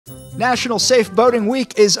National Safe Boating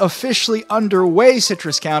Week is officially underway,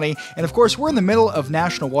 Citrus County, and of course we're in the middle of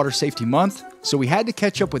National Water Safety Month, so we had to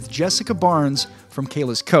catch up with Jessica Barnes from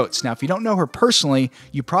Cayla's Coats. Now, if you don't know her personally,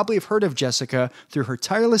 you probably have heard of Jessica through her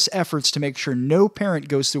tireless efforts to make sure no parent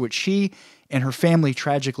goes through what she and her family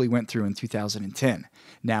tragically went through in 2010.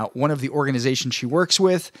 Now, one of the organizations she works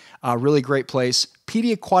with, a really great place,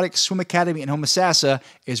 Pediaquatics Swim Academy in Homosassa,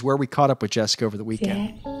 is where we caught up with Jessica over the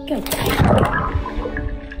weekend. Yeah, go.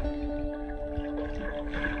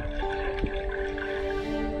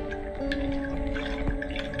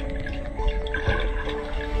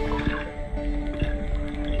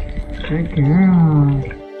 Good girl.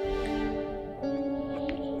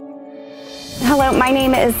 Hello, my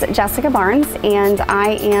name is Jessica Barnes, and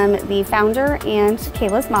I am the founder and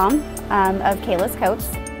Cayla's mom of Cayla's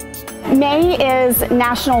Coats. May is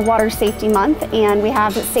National Water Safety Month, and we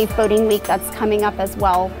have Safe Boating Week that's coming up as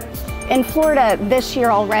well. In Florida this year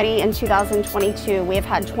already, in 2022, we have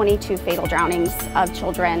had 22 fatal drownings of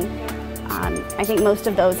children. I think most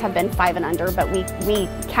of those have been 5 and under, but we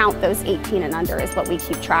count those 18 and under is what we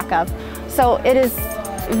keep track of. So it is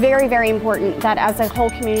very, very important that as a whole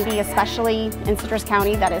community, especially in Citrus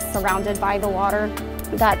County that is surrounded by the water,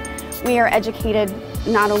 that we are educated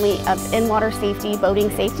not only of in-water safety, boating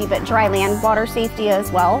safety, but dry land water safety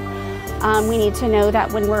as well. We need to know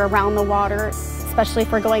that when we're around the water, especially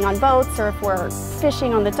if we're going on boats or if we're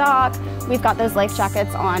fishing on the dock, we've got those life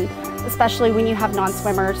jackets on, especially when you have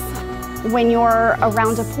non-swimmers. When you're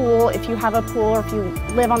around a pool, if you have a pool or if you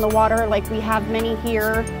live on the water like we have many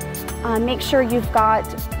here, make sure you've got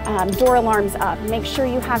door alarms up. Make sure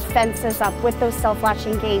you have fences up with those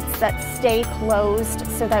self-latching gates that stay closed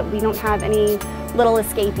so that we don't have any little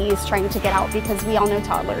escapees trying to get out, because we all know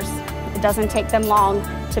toddlers. It doesn't take them long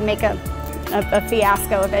to make a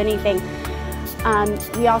fiasco of anything.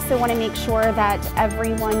 We also want to make sure that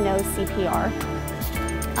everyone knows CPR.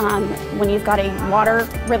 When you've got a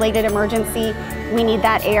water-related emergency, we need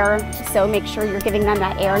that air, so make sure you're giving them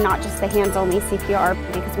that air, not just the hands-only CPR,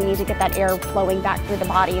 because we need to get that air flowing back through the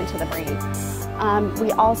body into the brain.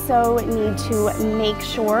 We also need to make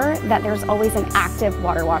sure that there's always an active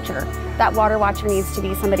water watcher. That water watcher needs to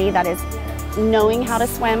be somebody that is knowing how to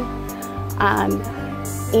swim,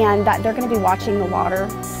 and that they're going to be watching the water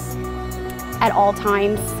at all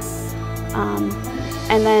times.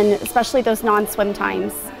 And then especially those non-swim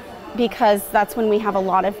times, because that's when we have a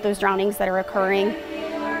lot of those drownings that are occurring,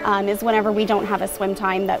 is whenever we don't have a swim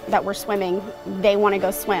time that we're swimming, they want to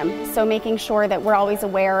go swim. So making sure that we're always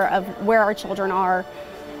aware of where our children are,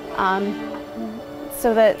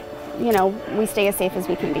 so that, you know, we stay as safe as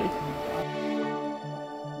we can be.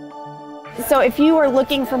 So if you are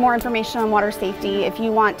looking for more information on water safety, if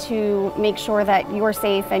you want to make sure that you're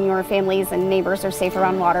safe and your families and neighbors are safe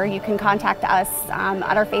around water, you can contact us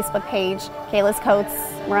at our Facebook page, Cayla's Coats.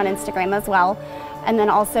 We're on Instagram as well. And then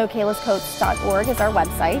also caylascoats.org is our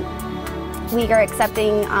website. We are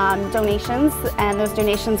accepting donations, and those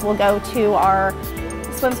donations will go to our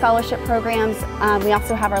swim scholarship programs. We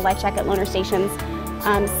also have our life jacket loaner stations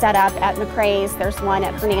set up at McRae's. There's one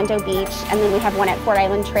at Hernando Beach, and then we have one at Fort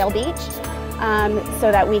Island Trail Beach,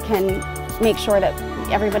 so that we can make sure that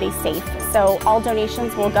everybody's safe. So all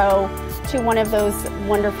donations will go to one of those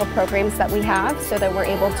wonderful programs that we have, so that we're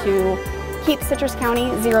able to keep Citrus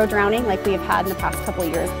County zero drowning like we have had in the past couple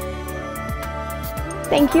of years.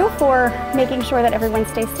 Thank you for making sure that everyone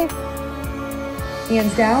stays safe.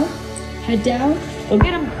 Hands down, head down, go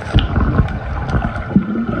get them.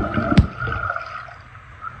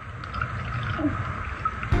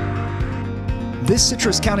 This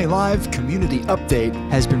Citrus County Live Community Update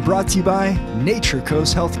has been brought to you by Nature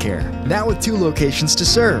Coast Healthcare. Now with 2 locations to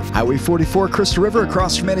serve. Highway 44 Crystal River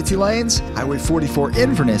across from Manatee Lanes, Highway 44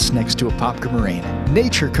 Inverness next to Apopka Marine.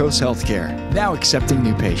 Nature Coast Healthcare, now accepting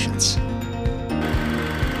new patients.